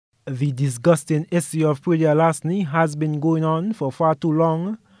The disgusting issue of Praedial Larceny has been going on for far too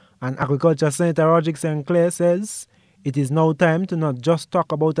long, and Agriculture Senator Roderick St Clair says it is now time to not just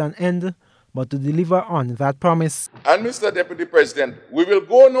talk about an end, but to deliver on that promise. And Mr. Deputy President, we will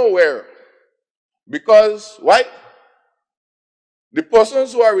go nowhere because, why? The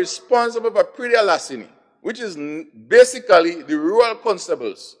persons who are responsible for Praedial Larceny, which is basically the rural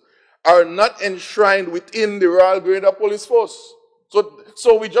constables, are not enshrined within the Royal Grenadier Police Force.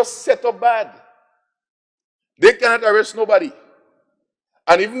 So we just set up bad. They cannot arrest nobody.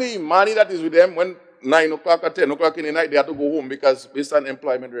 And even the money that is with them, when 9 o'clock or 10 o'clock in the night, they have to go home because based on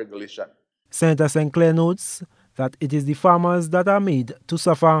employment regulation. Senator St Clair notes that it is the farmers that are made to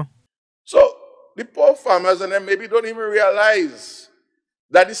suffer. So the poor farmers and them maybe don't even realize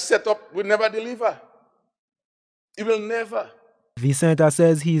that this setup will never deliver. It will never. The senator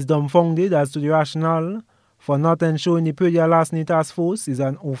says he is dumbfounded as to the rationale for not ensuring the Praedial Larceny Task Force is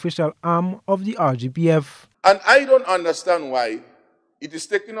an official arm of the RGPF. And I don't understand why it is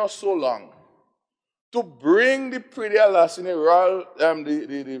taking us so long to bring the Praedial Larceny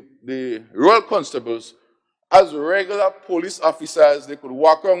the Royal Constables as regular police officers. They could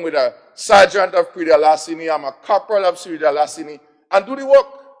walk around with a sergeant of Praedial Larceny, I'm a corporal of Praedial Larceny, and do the work.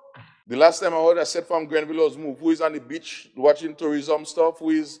 The last time I heard a set from Grenville's move, who is on the beach watching tourism stuff,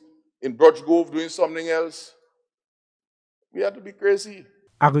 who is in Bruch Grove doing something else. We have to be crazy.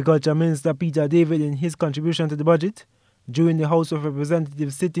 Agriculture Minister Peter David, in his contribution to the budget during the House of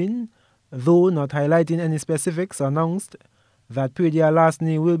Representatives sitting, though not highlighting any specifics, announced that Praedial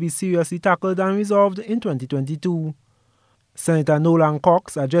Larceny will be seriously tackled and resolved in 2022. Senator Nolan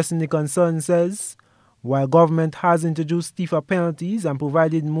Cox, addressing the concern, says, while government has introduced stiffer penalties and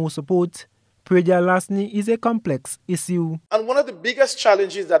provided more support, Praedial Larceny is a complex issue. And one of the biggest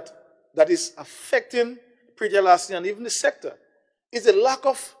challenges that is affecting Praedial Larceny and even the sector is the lack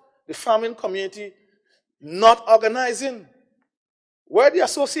of the farming community not organizing. Where are the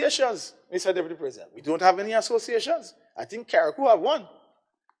associations, Mr. Deputy President? We don't have any associations. I think Carriacou have one.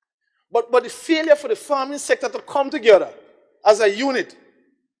 But the failure for the farming sector to come together as a unit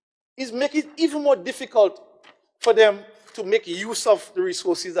is making it even more difficult for them to make use of the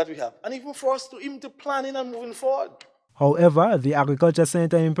resources that we have, and even for us to even to planning and moving forward. However, the Agriculture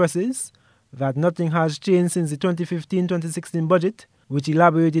Senator impresses that nothing has changed since the 2015-2016 budget, which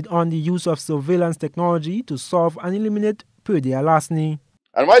elaborated on the use of surveillance technology to solve and eliminate Praedial Larceny.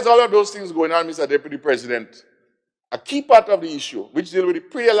 And why is all of those things going on, Mr. Deputy President? A key part of the issue, which deals with the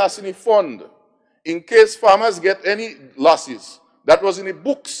Praedial Larceny Fund, in case farmers get any losses, that was in the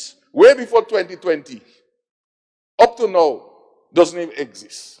books way before 2020, up to now, doesn't even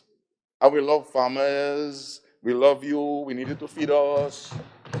exist. And we love farmers, we love you, we need you to feed us.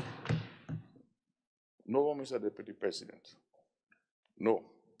 No, Mr. Deputy President. No.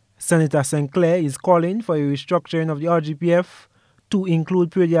 Senator St Clair is calling for a restructuring of the RGPF to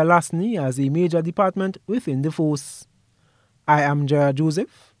include Praedial Larceny as a major department within the force. I am Gerard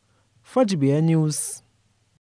Joseph for GBN News.